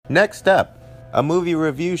Next up, a movie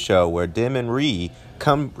review show where Dim and Ree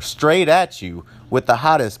come straight at you with the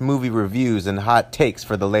hottest movie reviews and hot takes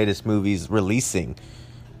for the latest movies releasing.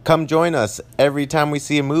 Come join us every time we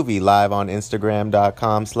see a movie live on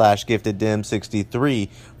Instagram.com/gifteddim63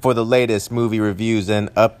 for the latest movie reviews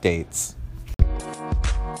and updates.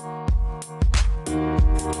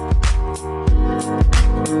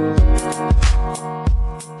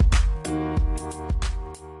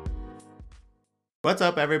 What's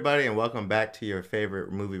up, everybody, and welcome back to your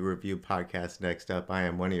favorite movie review podcast. Next up, I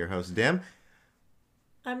am one of your hosts, Dim.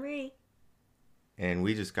 I'm Ree. And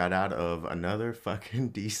we just got out of another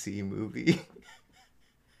fucking DC movie.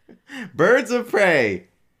 Birds of Prey,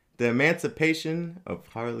 The Emancipation of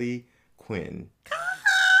Harley Quinn.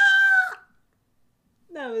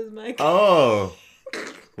 That was my... Oh,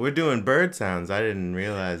 we're doing bird sounds. I didn't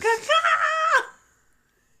realize.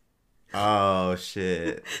 Oh,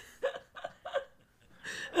 shit.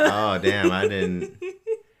 Oh, damn, I didn't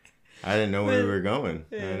know where we were going.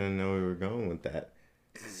 I didn't know we were going with that.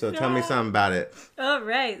 So tell me something about it. All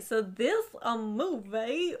right, so this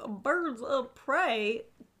movie, Birds of Prey.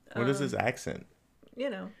 What is this accent? You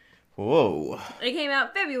know. Whoa. It came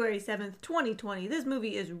out February 7th, 2020. This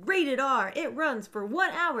movie is rated R. It runs for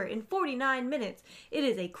 1 hour and 49 minutes. It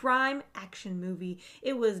is a crime action movie.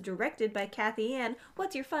 It was directed by Kathy Ann.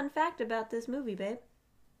 What's your fun fact about this movie, babe?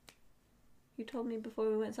 You told me before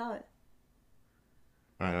we went and saw it.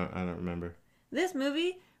 I don't remember. This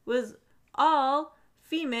movie was all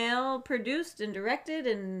female, produced and directed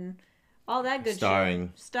and all that good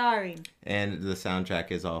shit. Starring. And the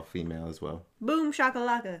soundtrack is all female as well. Boom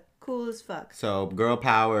shakalaka. Cool as fuck. So, girl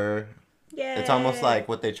power. Yeah. It's almost like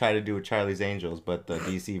what they try to do with Charlie's Angels, but the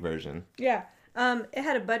DC version. Yeah. It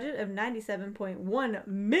had a budget of $97.1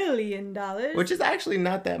 million. Which is actually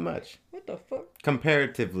not that much. What the fuck?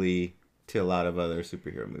 Comparatively to a lot of other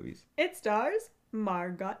superhero movies. It stars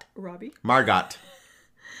Margot Robbie.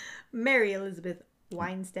 Mary Elizabeth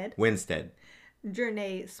Winstead.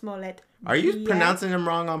 Jernay Smollett. Are you pronouncing them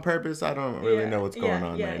wrong on purpose? I don't really know what's going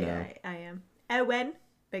on right now. I am. Ewan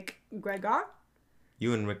McGregor.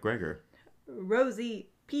 Ewan McGregor.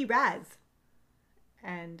 Rosie P. Raz.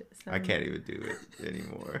 And I can't even do it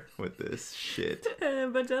anymore with this shit. A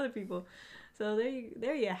bunch of other people. So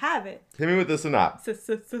there you have it. Hit me with the synopsis.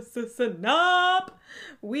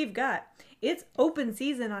 We've got it's open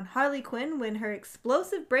season on Harley Quinn when her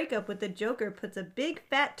explosive breakup with the Joker puts a big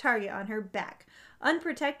fat target on her back.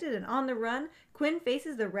 Unprotected and on the run, Quinn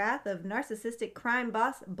faces the wrath of narcissistic crime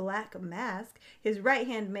boss Black Mask, his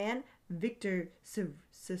right-hand man, Victor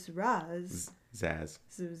Zsasz,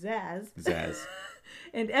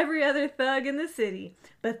 and every other thug in the city.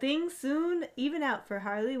 But things soon even out for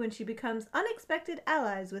Harley when she becomes unexpected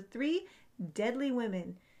allies with 3 deadly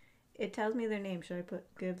women. It tells me their names. Should I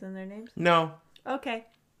give them their names? No. Okay.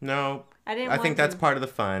 No. I think that's part of the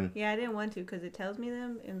fun. Yeah, I didn't want to because it tells me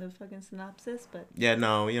them in the fucking synopsis, but... Yeah,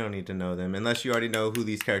 no, you don't need to know them unless you already know who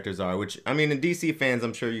these characters are, which, I mean, in DC fans,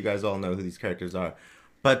 I'm sure you guys all know who these characters are.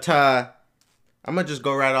 But, I'm going to just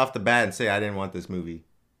go right off the bat and say I didn't want this movie.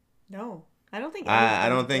 No. I don't think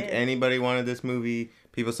anybody wanted this movie.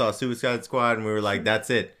 People saw Suicide Squad and we were like, that's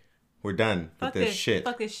it. We're done with this shit.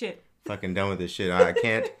 Fuck this shit. Fucking done with this shit. I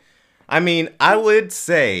can't. I mean, I would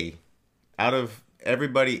say out of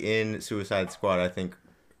everybody in Suicide Squad, I think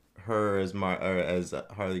her as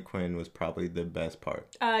Harley Quinn was probably the best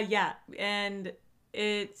part. Yeah. And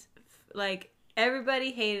it's like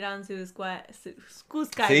everybody hated on Suicide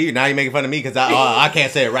Squad. See, now you're making fun of me because I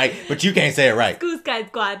can't say it right, but you can't say it right. Suicide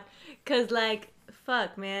Squad. Because, like,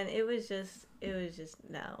 fuck, man, it was just,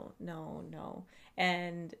 no.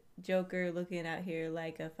 And Joker looking out here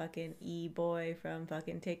like a fucking E-boy from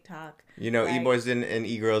fucking TikTok. You know, like, E-boys and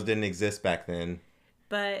E-girls didn't exist back then.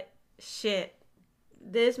 But, shit,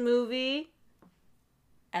 this movie,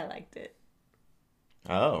 I liked it.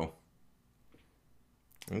 Oh.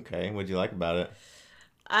 Okay, what'd you like about it?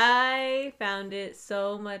 I found it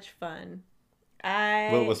so much fun.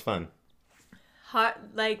 What was fun?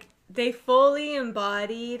 They fully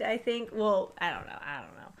embodied, I think, well, I don't know.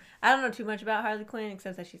 I don't know too much about Harley Quinn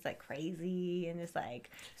except that she's, like, crazy and just, like,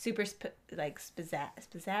 super,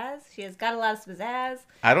 spizzazz. She has got a lot of spizzazz.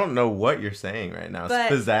 I don't know what you're saying right now.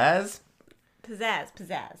 Spizzazz?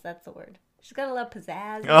 Pizzazz, that's the word. She's got a lot of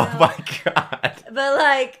pizzazz. Oh, my God. But,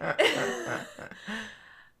 like,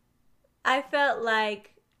 I felt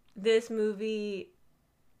like this movie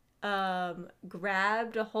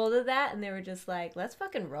grabbed a hold of that and they were just like, let's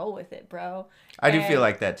fucking roll with it, bro. I do feel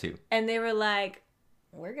like that too. And they were like,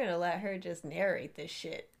 we're gonna let her just narrate this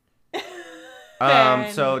shit.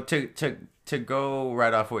 So to go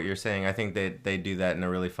right off what you're saying, I think that they do that in a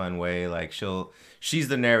really fun way. Like she's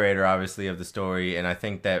the narrator, obviously, of the story, and I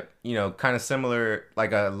think that, you know, kind of similar,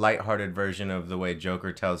 like a lighthearted version of the way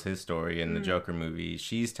Joker tells his story in the Joker movie.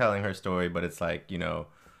 She's telling her story, but it's like, you know,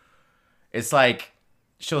 it's like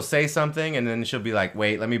she'll say something and then she'll be like,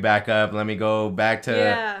 wait, let me back up, let me go back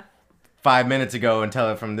to 5 minutes ago and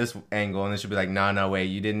tell it from this angle, and then she'll be like, no, wait,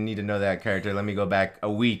 you didn't need to know that character. Let me go back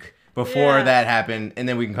a week before that happened, and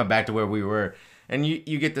then we can come back to where we were. And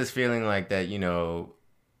you get this feeling like that, you know,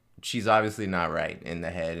 she's obviously not right in the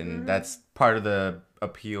head, and that's part of the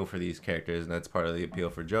appeal for these characters, and that's part of the appeal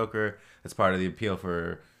for Joker. That's part of the appeal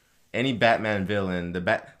for any Batman villain. The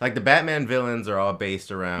Batman villains are all based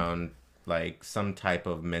around like some type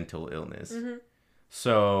of mental illness.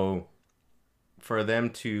 So for them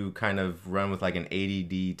to kind of run with like an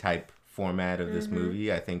ADD type format of this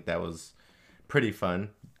movie, I think that was pretty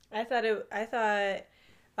fun. I thought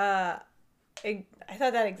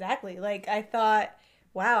that exactly. Like, I thought,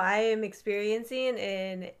 wow, I am experiencing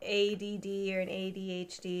an ADD or an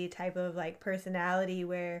ADHD type of like personality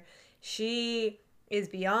where she is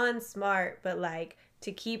beyond smart, but like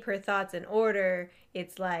to keep her thoughts in order,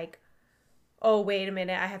 it's like, oh, wait a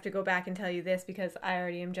minute, I have to go back and tell you this because I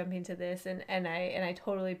already am jumping to this, and I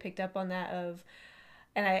totally picked up on that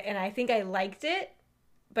and I think I liked it,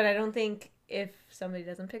 but I don't think if somebody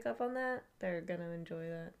doesn't pick up on that, they're gonna enjoy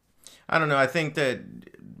that. I don't know. I think that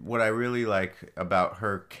what I really like about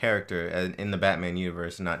her character in the Batman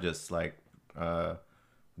universe, not just like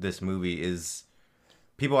this movie, is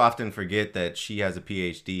people often forget that she has a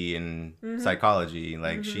PhD in psychology.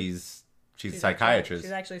 Like she's a psychiatrist.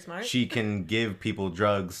 She's actually smart. She can give people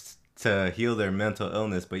drugs to heal their mental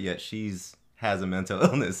illness, but yet has a mental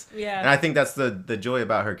illness. Yeah. And I think that's the joy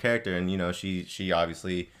about her character. And, you know, she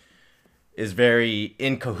obviously is very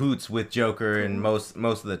in cahoots with Joker and most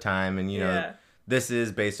of the time. And, you know, this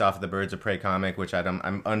is based off of the Birds of Prey comic, which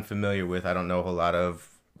I'm unfamiliar with. I don't know a whole lot of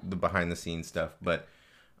the behind the scenes stuff, but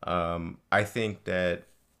I think that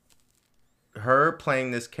her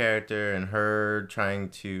playing this character and her trying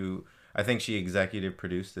to, I think she executive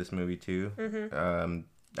produced this movie too.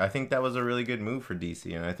 I think that was a really good move for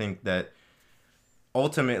DC, and I think that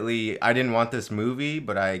ultimately I didn't want this movie,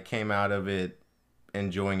 but I came out of it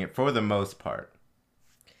enjoying it for the most part.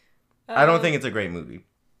 I don't think it's a great movie.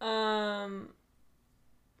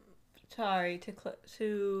 Sorry,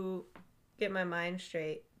 to get my mind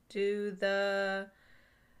straight. Do the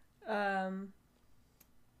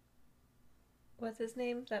what's his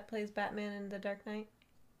name that plays Batman in The Dark Knight?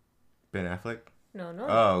 Ben Affleck?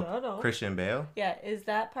 No. Christian Bale? Yeah, is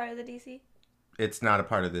that part of the DC? It's not a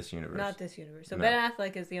part of this universe. Not this universe. So No. Ben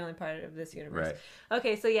Affleck is the only part of this universe. Right.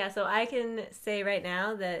 Okay, so I can say right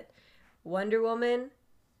now that Wonder Woman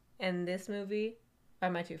and this movie are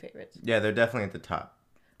my two favorites. Yeah, they're definitely at the top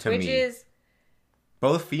to me. Which is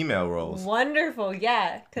both female roles. wonderful,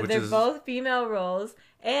 yeah, because they're is... both female roles,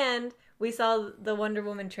 and we saw the Wonder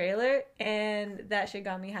Woman trailer, and that shit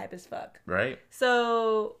got me hype as fuck. Right.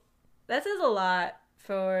 So that says a lot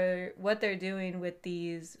for what they're doing with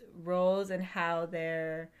these roles and how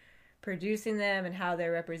they're producing them and how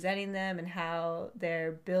they're representing them and how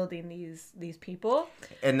they're building these people.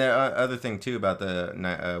 And the other thing too about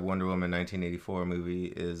the Wonder Woman 1984 movie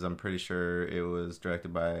is I'm pretty sure it was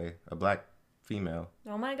directed by a black female.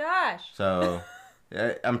 Oh my gosh. So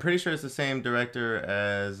I'm pretty sure it's the same director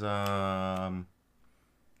as we'll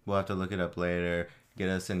have to look it up later. Get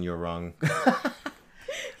us in you're wrong.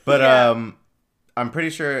 But I'm pretty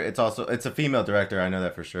sure it's a female director. I know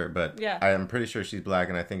that for sure, but yeah. I'm pretty sure she's black,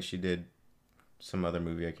 and I think she did some other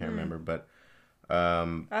movie. I can't remember, but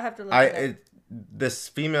I'll have to look it up. This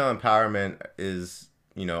female empowerment is,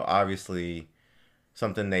 you know, obviously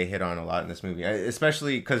something they hit on a lot in this movie,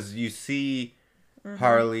 especially because you see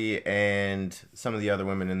Harley and some of the other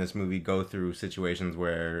women in this movie go through situations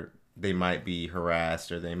where they might be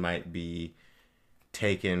harassed or they might be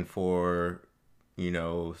taken for, you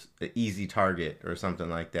know, an easy target or something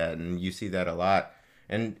like that. And you see that a lot.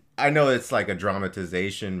 And I know it's like a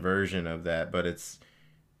dramatization version of that, but it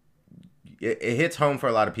hits home for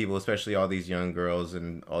a lot of people, especially all these young girls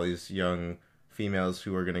and all these young females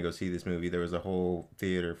who are going to go see this movie. There was a whole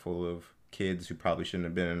theater full of kids who probably shouldn't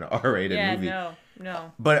have been in an R-rated movie.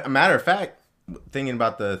 No. But a matter of fact, thinking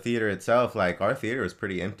about the theater itself, like our theater was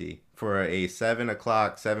pretty empty for a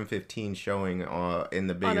 7:15 showing in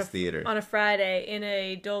the biggest theater on a Friday in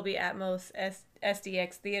a Dolby Atmos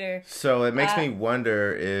SDX theater. So it makes me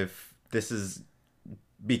wonder if this is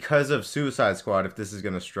because of Suicide Squad, if this is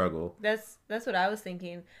gonna struggle. That's what I was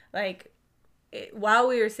thinking. Like while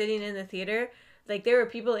we were sitting in the theater, like there were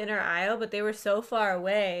people in our aisle, but they were so far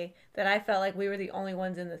away that I felt like we were the only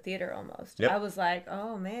ones in the theater almost. Yep. I was like,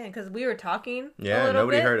 oh man, because we were talking. Yeah, a little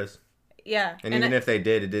nobody bit. heard us. Yeah, and even if they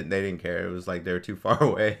did, they didn't care. It was like they were too far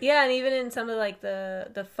away. Yeah, and even in some of like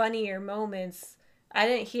the funnier moments, I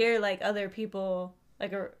didn't hear like other people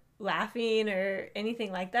like laughing or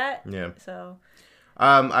anything like that. Yeah. So.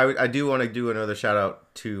 I do want to do another shout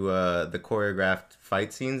out to the choreographed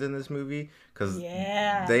fight scenes in this movie because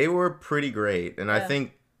they were pretty great, and I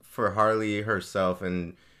think for Harley herself,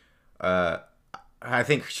 and I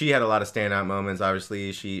think she had a lot of standout moments.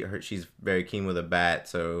 Obviously, she's very keen with a bat,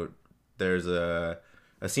 so there's a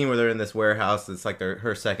scene where they're in this warehouse. It's like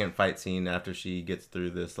her second fight scene after she gets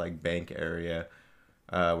through this like bank area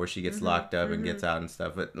where she gets locked up and gets out and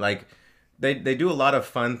stuff. But like. They do a lot of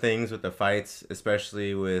fun things with the fights,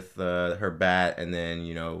 especially with her bat, and then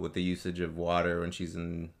with the usage of water when she's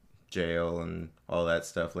in jail and all that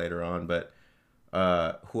stuff later on. But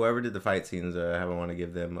whoever did the fight scenes, I want to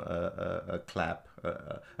give them a clap,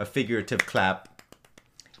 a figurative clap.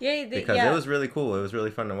 Yeah, because it was really cool. It was really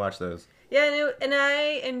fun to watch those. Yeah, and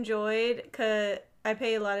I enjoyed because I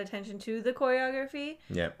pay a lot of attention to the choreography.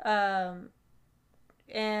 Yeah.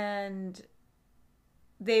 And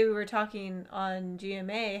they were talking on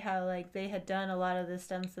GMA how like they had done a lot of the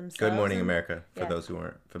stunts themselves. Good Morning America, for those who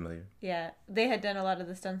aren't familiar. Yeah, they had done a lot of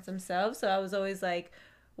the stunts themselves, so I was always like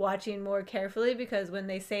watching more carefully because when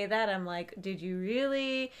they say that, I'm like, did you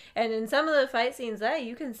really? And in some of the fight scenes,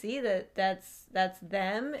 you can see that's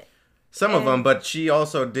them. Some of them, but she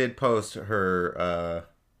also did post her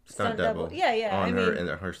stunt double. Yeah. On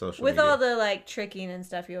her social with media. All the like tricking and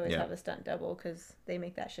stuff, you always have a stunt double because they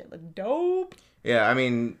make that shit look dope. Yeah, I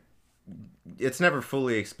mean, it's never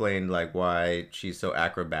fully explained like why she's so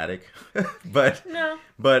acrobatic, but no.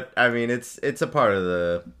 But I mean, it's a part of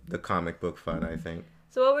the comic book fun, I think.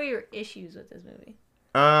 So, what were your issues with this movie?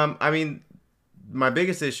 I mean, my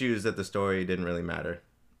biggest issue is that the story didn't really matter.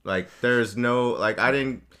 Like, there's no I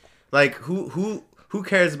didn't like who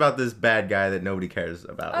cares about this bad guy that nobody cares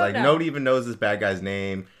about? Nobody even knows this bad guy's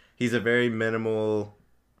name. He's a very minimal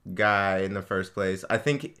guy in the first place. I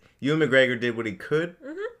think Ewan McGregor did what he could,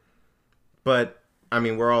 but I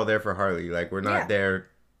mean, we're all there for Harley. Like, we're not there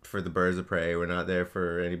for the Birds of Prey. We're not there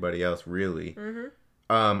for anybody else, really.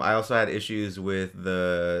 I also had issues with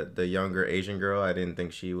the younger Asian girl. I didn't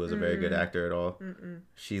think she was a very good actor at all.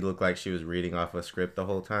 She looked like she was reading off a script the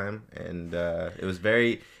whole time, and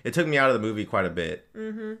it took me out of the movie quite a bit.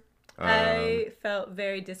 I felt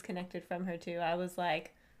very disconnected from her too. I was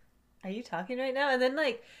like, are you talking right now? And then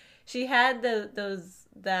like she had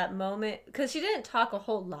that moment because she didn't talk a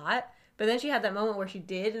whole lot, but then she had that moment where she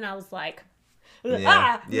did, and I was like,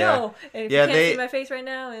 no. And if you can't see my face right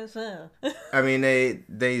now, it's I mean,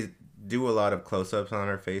 they do a lot of close-ups on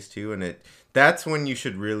her face too, and that's when you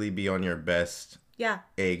should really be on your best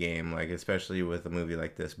A game, like especially with a movie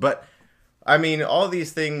like this. But I mean, all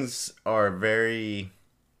these things are very,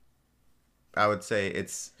 I would say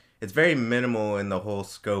it's very minimal in the whole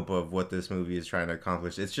scope of what this movie is trying to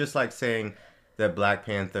accomplish. It's just like saying that Black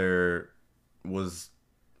Panther was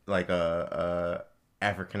like a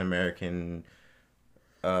African American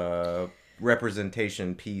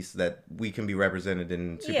representation piece that we can be represented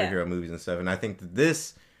in superhero movies and stuff. And I think that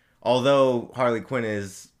this, although Harley Quinn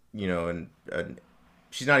is,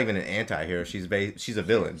 she's not even an anti-hero. She's a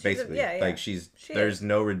villain, basically. There's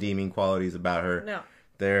no redeeming qualities about her. No.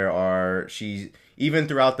 Even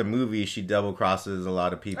throughout the movie, she double crosses a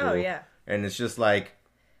lot of people. Oh, yeah. And it's just like,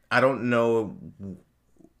 I don't know.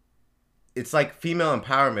 It's like female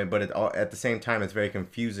empowerment, but at the same time, it's very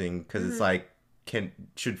confusing because it's like,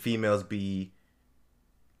 should females be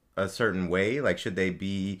a certain way? Like, should they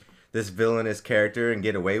be this villainous character and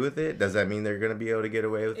get away with it? Does that mean they're going to be able to get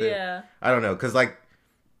away with it? Yeah. I don't know. Because like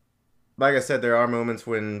I said, there are moments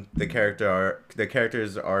when the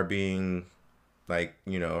characters are being like,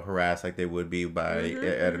 harassed like they would be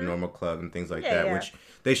at a normal club and things like that, which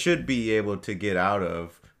they should be able to get out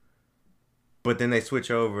of. But then they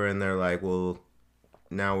switch over and they're like, well,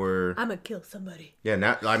 now I'm gonna kill somebody. Yeah,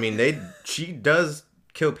 now I mean she does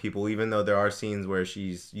kill people, even though there are scenes where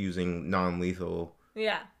she's using non-lethal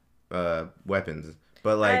weapons.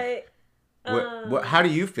 But like, how do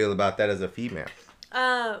you feel about that as a female?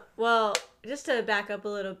 Well, just to back up a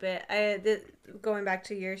little bit, going back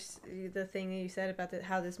to the thing that you said about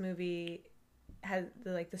how this movie has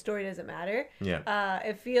the story doesn't matter. Yeah.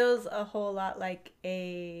 It feels a whole lot like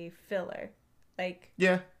a filler. Like,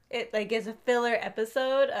 yeah. It is a filler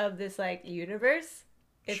episode of this universe.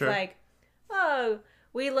 It's like, oh,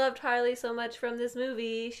 we loved Harley so much from this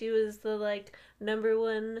movie. She was the like number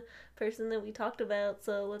one person that we talked about.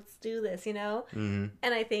 So let's do this, you know. Mm-hmm.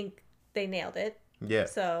 And I think they nailed it. Yeah.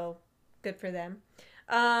 So good for them.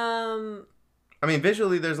 I mean,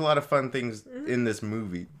 visually, there's a lot of fun things in this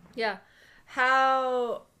movie. Yeah.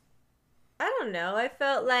 How? I don't know. I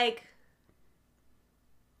felt like.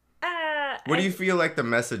 What do you feel like the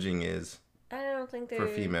messaging is? I don't think for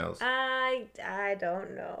females. I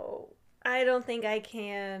don't know. I don't think I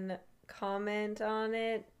can comment on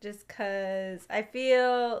it just because I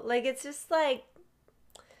feel like it's just like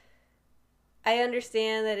I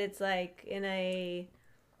understand that it's like in a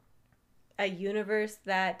universe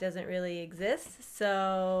that doesn't really exist,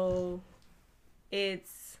 so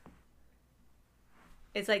it's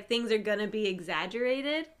like things are gonna be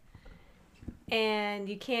exaggerated and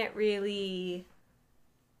you can't really.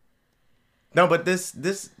 No, but this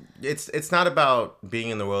it's not about being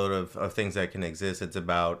in the world of things that can exist. It's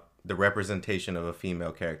about the representation of a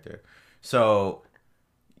female character. So,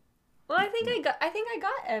 well, I think I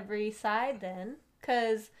got every side then,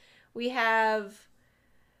 because we have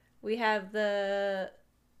the,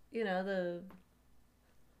 you know, the.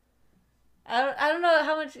 I don't know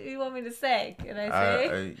how much you want me to say. Can I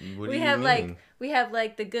say? What do you mean? We have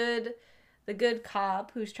like the good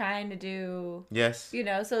cop who's trying to do, yes, you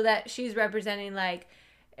know, so that she's representing like,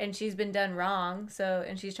 and she's been done wrong, so,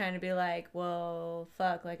 and she's trying to be like, well,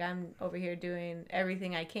 fuck, like I'm over here doing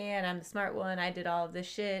everything I can, I'm the smart one, I did all of this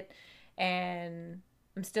shit and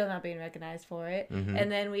I'm still not being recognized for it. Mm-hmm.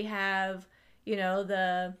 And then we have, you know,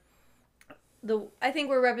 the I think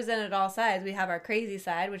we're represented all sides. We have our crazy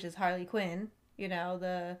side, which is Harley Quinn, you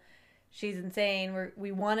know, she's insane,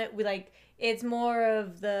 we want it, we like, it's more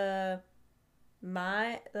of the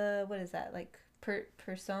what is that, like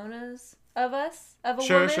personas of us, of a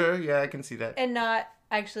woman, sure, yeah, I can see that, and not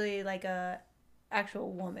actually like a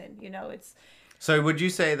actual woman, you know. It's so would you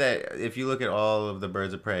say that if you look at all of the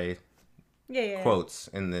Birds of Prey quotes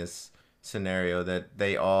in this scenario, that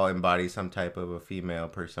they all embody some type of a female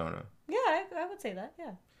persona? Yeah, I would say that,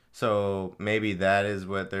 yeah. So maybe that is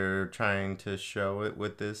what they're trying to show it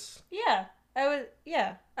with this. I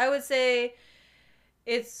would say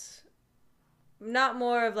it's not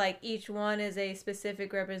more of like each one is a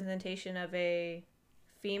specific representation of a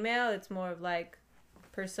female. It's more of like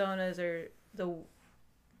personas or the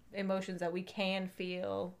emotions that we can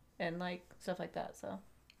feel and like stuff like that. So.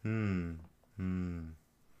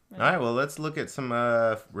 All right, well, let's look at some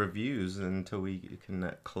reviews until we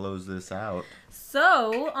can close this out.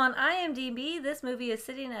 So, on IMDb, this movie is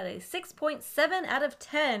sitting at a 6.7 out of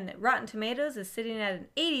 10. Rotten Tomatoes is sitting at an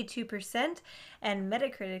 82%, and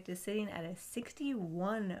Metacritic is sitting at a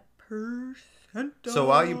 61%. So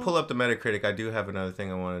while you pull up the Metacritic, I do have another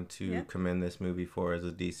thing I wanted to commend this movie for as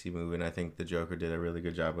a DC movie, and I think the Joker did a really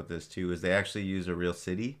good job with this too, is they actually use a real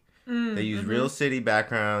city. They use real city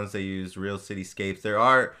backgrounds. They use real cityscapes. There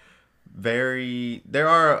are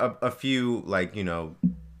a few, like, you know,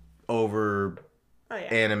 over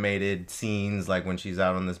animated scenes, like when she's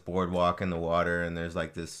out on this boardwalk in the water and there's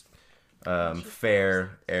like this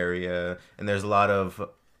fair area, and there's a lot of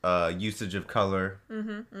usage of color,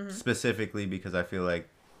 specifically because I feel like,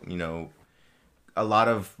 you know, a lot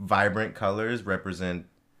of vibrant colors represent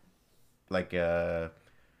like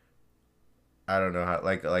I don't know how,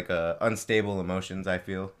 like unstable emotions, I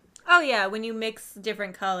feel. Oh yeah, when you mix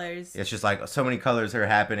different colors. It's just like so many colors are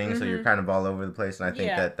happening, so you're kind of all over the place, and I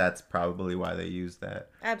think that's probably why they use that.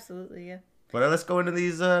 Absolutely, yeah. But let's go into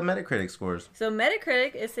these Metacritic scores. So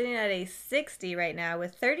Metacritic is sitting at a 60 right now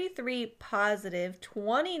with 33 positive,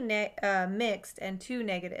 20 mixed, and 2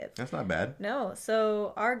 negative. That's not bad. No.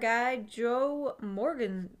 So our guy, Joe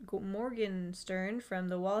Morgenstern from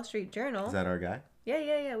the Wall Street Journal. Is that our guy?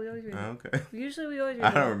 Yeah. We always read it. Oh, okay. Usually we always read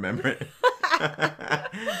I don't remember it.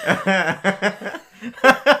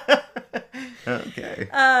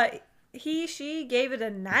 Okay. She gave it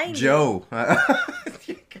a 90. Joe.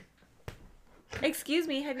 Excuse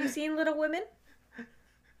me, have you seen Little Women?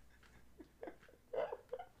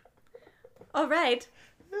 All right.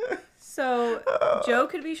 So, Joe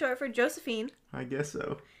could be short for Josephine. I guess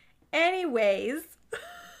so. Anyways.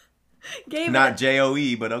 Not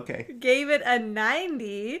J-O-E, but okay. Gave it a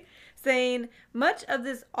 90, saying, much of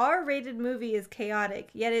this R-rated movie is chaotic,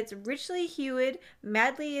 yet it's richly hued,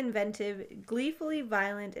 madly inventive, gleefully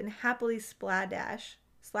violent, and happily slapdash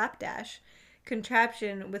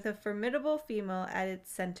contraption with a formidable female at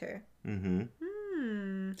its center.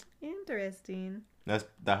 Interesting. That's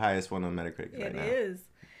the highest one on Metacritic right now. It is.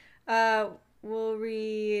 we'll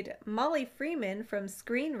read Molly Freeman from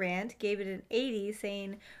Screen Rant gave it an 80,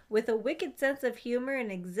 saying, with a wicked sense of humor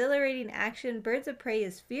and exhilarating action, Birds of Prey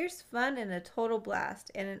is fierce fun and a total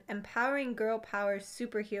blast, and an empowering girl power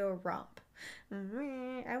superhero romp.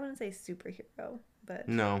 I wouldn't say superhero, but...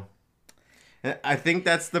 No. I think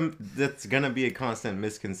that's gonna be a constant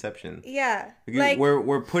misconception. Yeah. Like,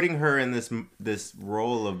 we're putting her in this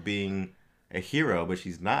role of being a hero, but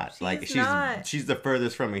she's not. She's the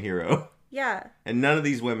furthest from a hero. Yeah. And none of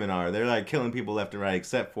these women are. They're like killing people left and right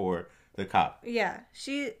except for the cop. Yeah.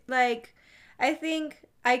 She, like, I think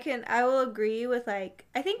I will agree with, like,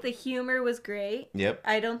 I think the humor was great. Yep.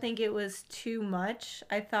 I don't think it was too much.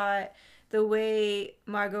 I thought the way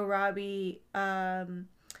Margot Robbie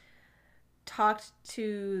talked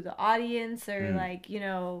to the audience or like, you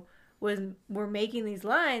know, were making these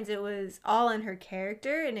lines, it was all in her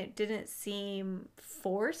character and it didn't seem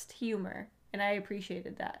forced humor. And I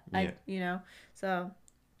appreciated that. Yeah. So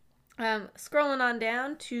scrolling on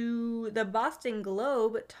down to the Boston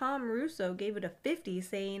Globe, Tom Russo gave it a 50,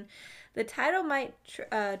 saying, the title might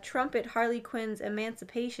trumpet Harley Quinn's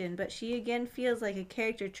emancipation, but she again feels like a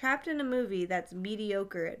character trapped in a movie that's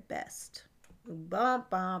mediocre at best. Bum,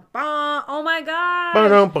 bum, bum. Oh my god.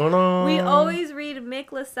 Ba-dum. We always read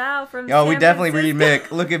Mick LaSalle from San we definitely Francisco. read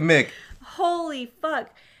Mick. Look at Mick. Holy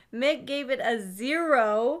fuck. Mick gave it a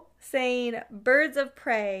 0, saying Birds of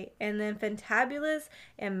Prey, and then Fantabulous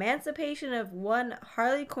emancipation of one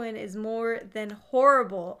Harley Quinn is more than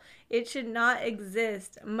horrible. It should not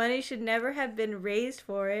exist. Money should never have been raised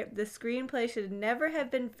for it. The screenplay should never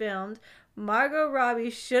have been filmed. Margot Robbie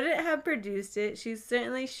shouldn't have produced it. She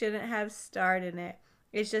certainly shouldn't have starred in it.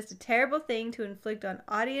 It's just a terrible thing to inflict on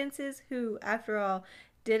audiences who, after all,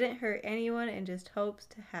 didn't hurt anyone and just hopes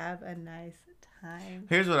to have a nice time.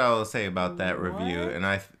 Here's what I will say about that review,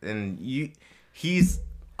 he's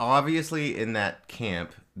obviously in that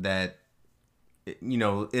camp that, you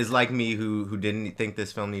know, is like me who didn't think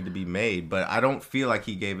this film needed to be made, but I don't feel like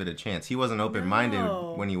he gave it a chance. He wasn't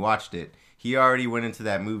open-minded when he watched it. He already went into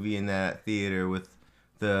that movie in that theater with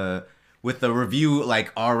the review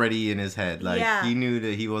like already in his head. Like he knew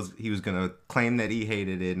that he was gonna claim that he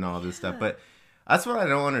hated it and all this stuff. But that's what I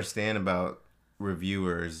don't understand about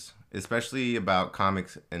reviewers, especially about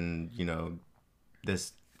comics and, you know,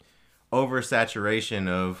 this oversaturation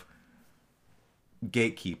of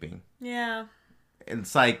gatekeeping. Yeah.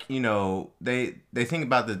 It's like, you know, they think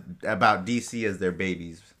about DC as their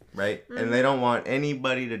babies, right? Mm-hmm. And they don't want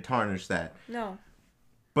anybody to tarnish that. No.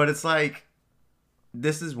 But it's like,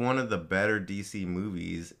 this is one of the better DC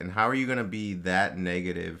movies, and how are you going to be that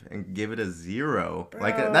negative and give it a 0? Bro.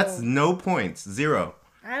 Like, that's no points. 0.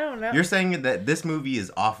 I don't know. You're saying that this movie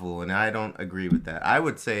is awful, and I don't agree with that. I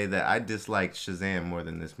would say that I disliked Shazam more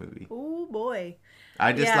than this movie. Oh, boy.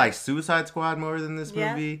 I disliked Suicide Squad more than this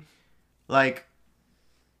movie. Like,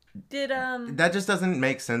 that just doesn't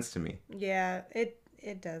make sense to me. Yeah,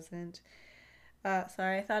 it doesn't.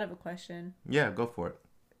 Sorry, I thought of a question. Yeah, go for it.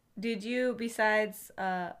 Did you, besides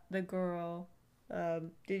the girl,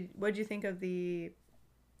 what'd you think of the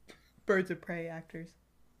Birds of Prey actors?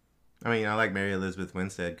 I mean, I like Mary Elizabeth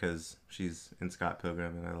Winstead because she's in Scott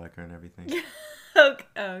Pilgrim and I like her and everything.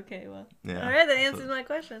 Okay, well. Yeah. All right, that answers my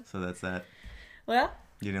question. So that's that. Well.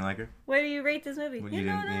 You didn't like her? Where do you rate this movie?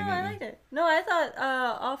 I liked it. No, I thought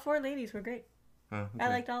all 4 ladies were great. Oh, okay. I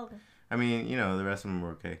liked all of them. I mean, you know, the rest of them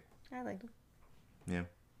were okay. I liked them. Yeah.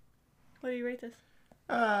 What do you rate this?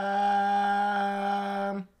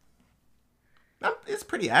 It's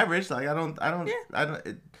pretty average. Like,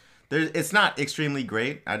 it's not extremely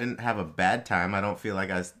great. I didn't have a bad time. I don't feel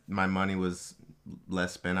like my money was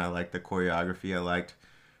less spent. I liked the choreography. I liked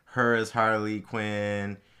her as Harley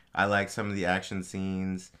Quinn. I liked some of the action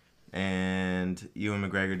scenes, and Ewan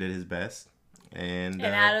McGregor did his best. And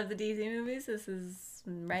out of the DC movies, this is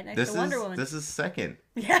right next to Wonder Woman. This is second,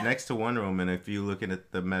 next to Wonder Woman if you look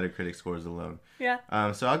at the Metacritic scores alone.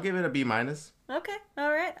 Yeah. So I'll give it a B-. Okay.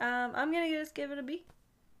 All right. I'm gonna just give it a B.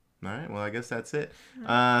 All right. Well, I guess that's it.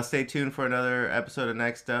 Stay tuned for another episode of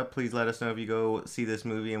Next Up. Please let us know if you go see this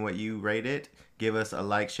movie and what you rate it. Give us a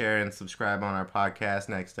like, share, and subscribe on our podcast,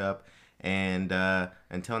 Next Up. And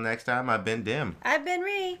until next time, I've been Dim. I've been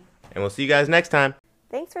Ree. And we'll see you guys next time.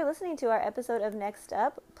 Thanks for listening to our episode of Next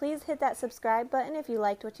Up. Please hit that subscribe button if you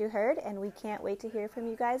liked what you heard, and we can't wait to hear from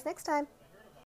you guys next time.